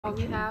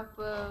We have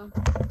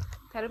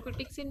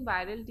Therapeutics in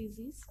Viral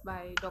Disease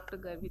by Dr.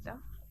 Garvita.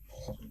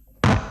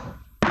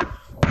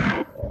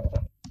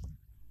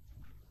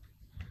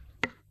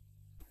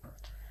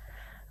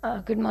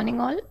 Good morning,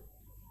 all.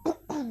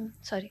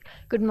 Sorry.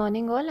 Good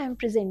morning, all. I'm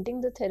presenting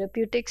the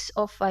therapeutics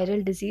of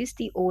viral disease,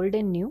 the old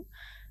and new.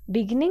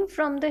 Beginning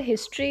from the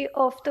history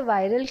of the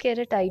viral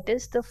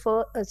keratitis, the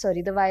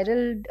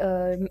viral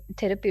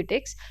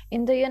therapeutics,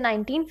 in the year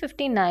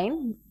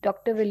 1959,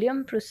 Dr.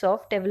 William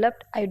Prusoff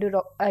developed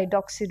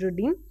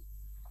idoxuridine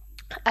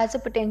as a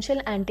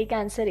potential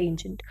anti-cancer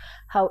agent.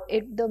 How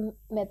it the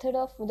method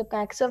of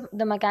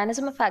the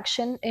mechanism of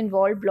action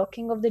involved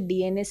blocking of the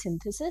DNA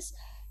synthesis.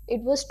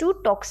 It was too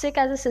toxic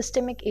as a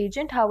systemic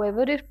agent.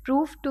 However, it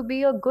proved to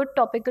be a good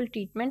topical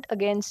treatment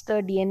against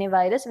the DNA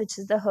virus, which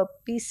is the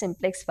herpes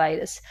simplex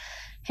virus.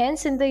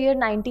 Hence, in the year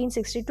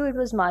 1962, it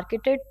was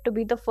marketed to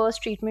be the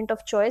first treatment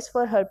of choice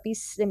for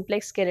herpes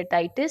simplex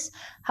keratitis.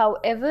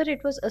 However,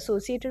 it was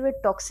associated with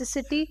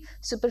toxicity,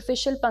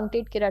 superficial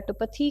punctate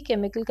keratopathy,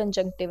 chemical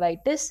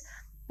conjunctivitis,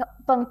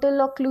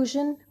 punctal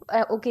occlusion,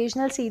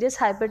 occasional serious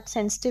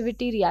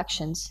hypersensitivity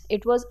reactions.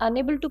 It was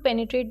unable to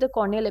penetrate the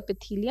corneal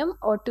epithelium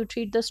or to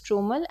treat the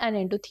stromal and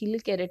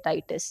endothelial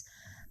keratitis.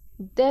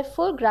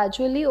 Therefore,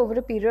 gradually over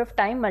a period of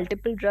time,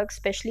 multiple drugs,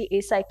 especially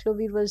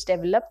acyclovir, was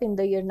developed in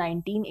the year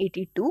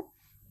 1982.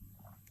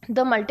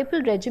 The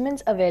multiple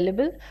regimens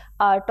available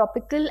are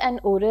topical and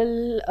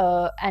oral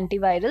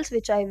antivirals,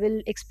 which I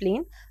will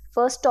explain.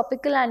 First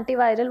topical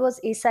antiviral was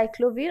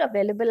acyclovir,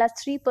 available as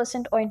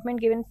 3% ointment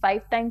given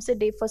 5 times a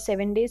day for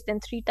 7 days, then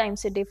 3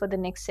 times a day for the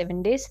next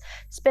 7 days.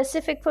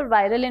 Specific for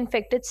viral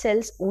infected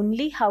cells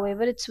only.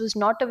 However, it was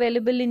not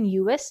available in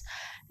US,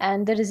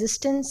 and the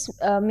resistance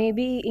may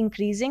be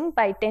increasing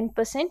by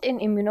 10% in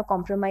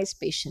immunocompromised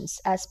patients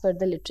as per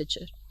the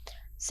literature.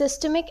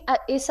 Systemic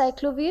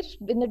acyclovir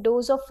in the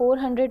dose of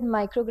 400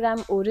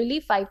 microgram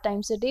orally 5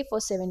 times a day for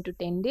 7 to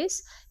 10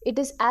 days. It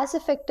is as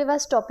effective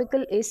as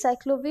topical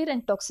acyclovir,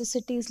 and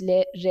toxicity is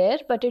rare,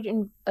 but it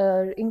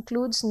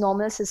includes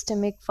normal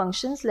systemic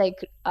functions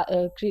like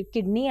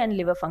kidney and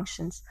liver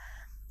functions.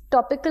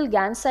 Topical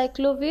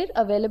ganciclovir,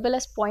 available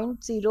as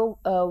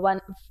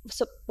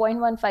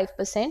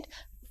 0.15%,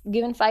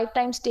 given 5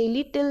 times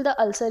daily till the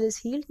ulcer is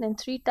healed, then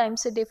 3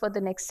 times a day for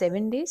the next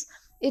 7 days.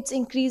 It's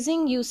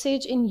increasing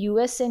usage in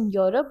US and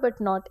Europe,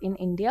 but not in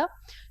India.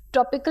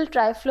 Topical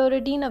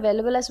trifluridine,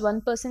 available as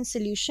 1%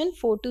 solution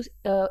 4 to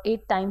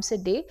 8 times a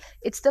day.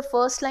 It's the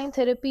first line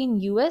therapy in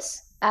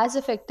US, as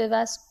effective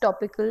as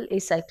topical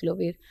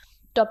acyclovir.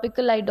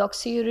 Topical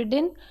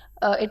idoxuridine,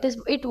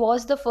 it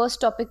was the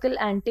first topical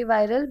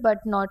antiviral, but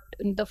not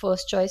the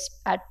first choice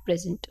at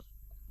present.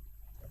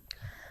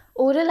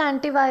 Oral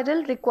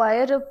antiviral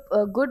require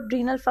a good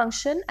renal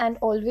function and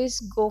always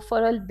go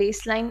for a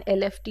baseline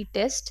LFT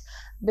test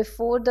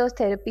before the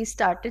therapy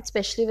started,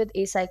 especially with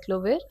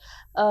acyclovir.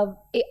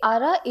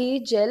 ARA-A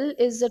gel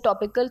is a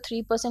topical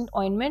 3%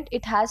 ointment.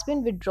 It has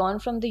been withdrawn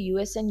from the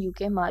US and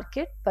UK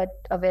market, but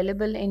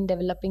available in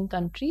developing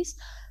countries.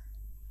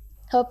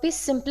 Herpes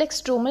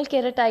simplex stromal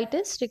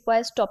keratitis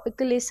requires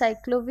topical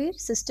acyclovir,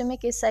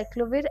 systemic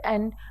acyclovir,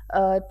 and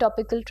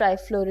topical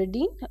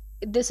trifluridine.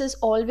 This is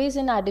always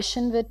in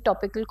addition with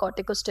topical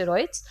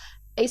corticosteroids.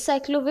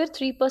 Acyclovir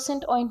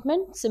 3%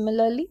 ointment,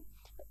 similarly.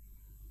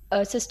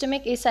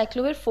 Systemic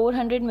acyclovir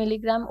 400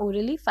 milligram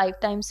orally 5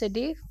 times a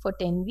day for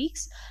 10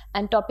 weeks,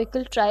 and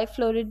topical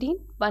trifluridine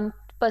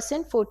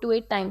 1% 4 to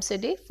 8 times a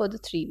day for the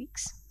 3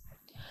 weeks.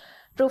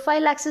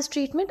 Prophylaxis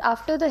treatment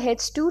after the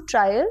HEDS2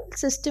 trial,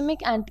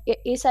 systemic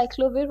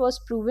acyclovir was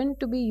proven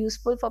to be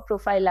useful for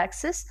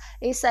prophylaxis.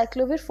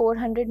 Acyclovir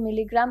 400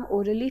 milligram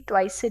orally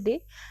twice a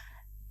day.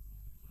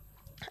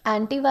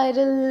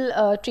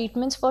 Antiviral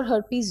treatments for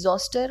herpes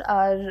zoster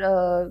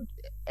are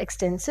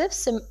extensive.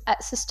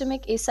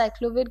 Systemic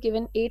acyclovir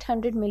given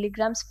 800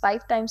 milligrams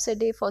 5 times a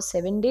day for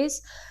 7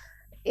 days.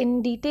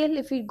 In detail,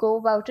 if we go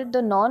about it,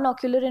 the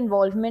non-ocular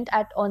involvement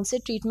at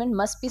onset treatment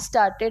must be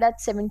started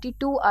at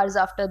 72 hours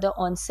after the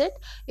onset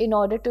in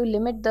order to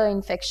limit the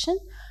infection.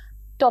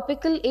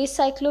 Topical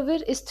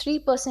acyclovir is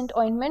 3%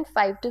 ointment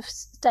 5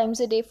 times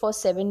a day for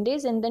 7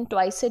 days, and then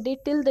twice a day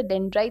till the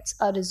dendrites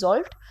are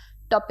resolved.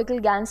 Topical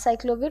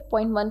ganciclovir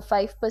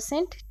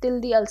 0.15% till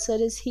the ulcer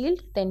is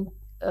healed, then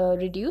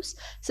reduce.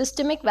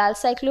 Systemic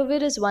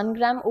valcyclovir is 1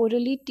 gram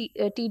orally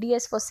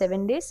TDS for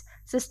 7 days.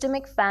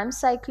 Systemic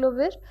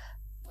famciclovir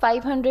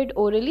 500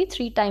 orally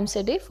 3 times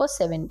a day for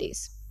 7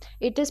 days.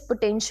 It is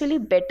potentially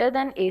better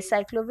than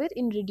acyclovir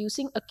in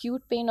reducing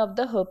acute pain of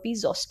the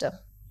herpes zoster.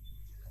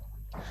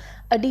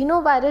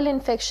 Adenoviral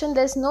infection,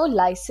 there's no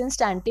licensed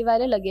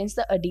antiviral against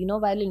the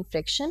adenoviral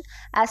infection.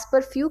 As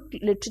per few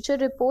literature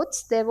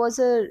reports, there was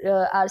a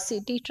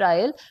RCT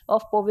trial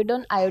of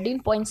povidone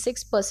iodine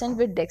 0.6%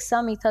 with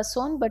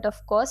dexamethasone, but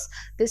of course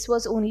this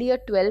was only a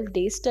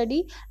 12-day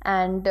study,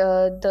 and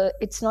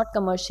it's not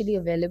commercially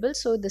available,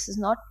 so this is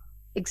not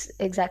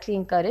exactly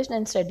encouraged,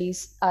 and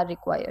studies are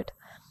required.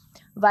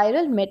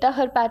 Viral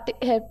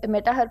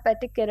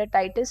metaherpetic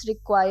keratitis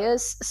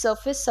requires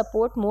surface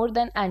support more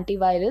than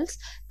antivirals.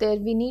 There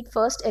we need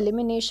first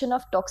elimination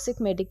of toxic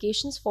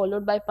medications,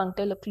 followed by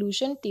punctal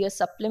occlusion, tear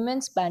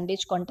supplements,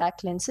 bandage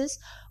contact lenses,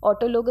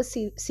 autologous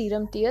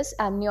serum tears,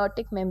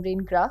 amniotic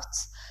membrane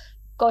grafts,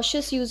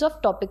 cautious use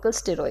of topical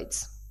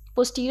steroids.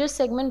 Posterior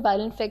segment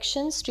viral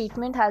infections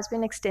treatment has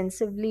been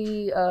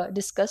extensively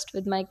discussed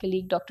with my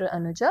colleague Dr.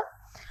 Anuja.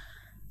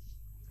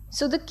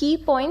 So the key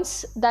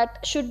points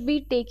that should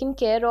be taken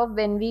care of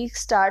when we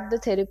start the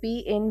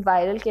therapy in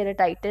viral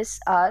keratitis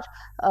are,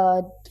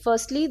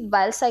 firstly,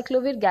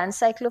 valcyclovir,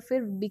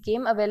 ganciclovir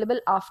became available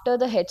after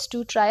the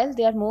HEADS-2 trial.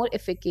 They are more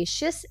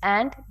efficacious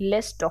and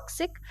less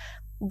toxic,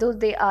 though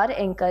they are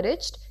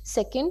encouraged.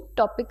 Second,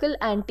 topical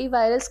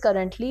antivirals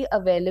currently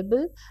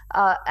available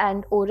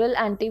and oral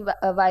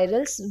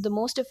antivirals. The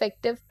most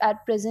effective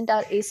at present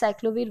are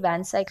acyclovir,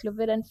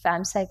 vanciclovir, and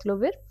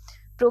famciclovir.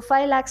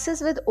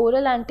 Prophylaxis with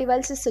oral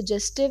antivirals is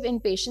suggestive in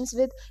patients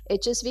with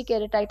HSV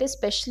keratitis,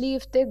 especially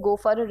if they go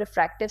for a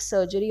refractive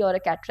surgery or a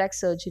cataract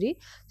surgery.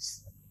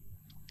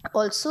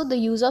 Also, the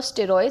use of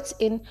steroids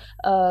in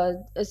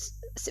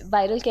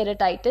viral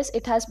keratitis,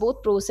 it has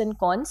both pros and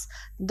cons.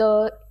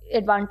 The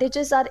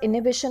advantages are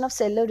inhibition of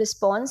cellular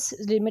response,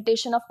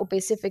 limitation of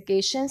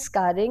opacification,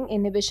 scarring,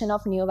 inhibition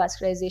of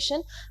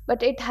neovascularization,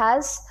 but it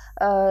has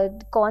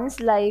cons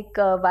like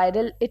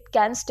viral, it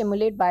can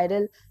stimulate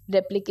viral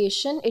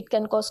replication, it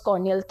can cause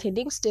corneal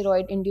thinning,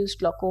 steroid induced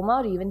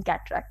glaucoma, or even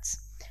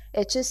cataracts.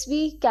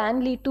 HSV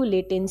can lead to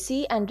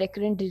latency and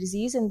recurrent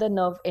disease in the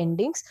nerve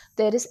endings.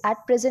 There is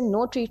at present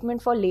no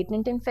treatment for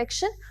latent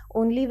infection.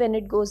 Only when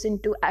it goes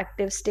into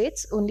active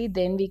states, only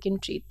then we can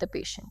treat the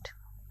patient.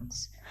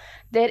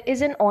 There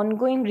is an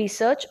ongoing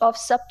research of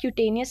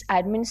subcutaneous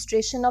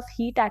administration of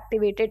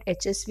heat-activated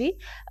HSV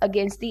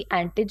against the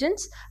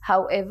antigens.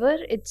 However,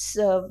 it's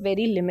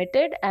very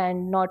limited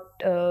and not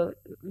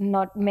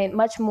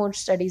much more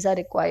studies are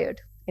required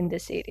in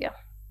this area.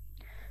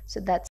 So that's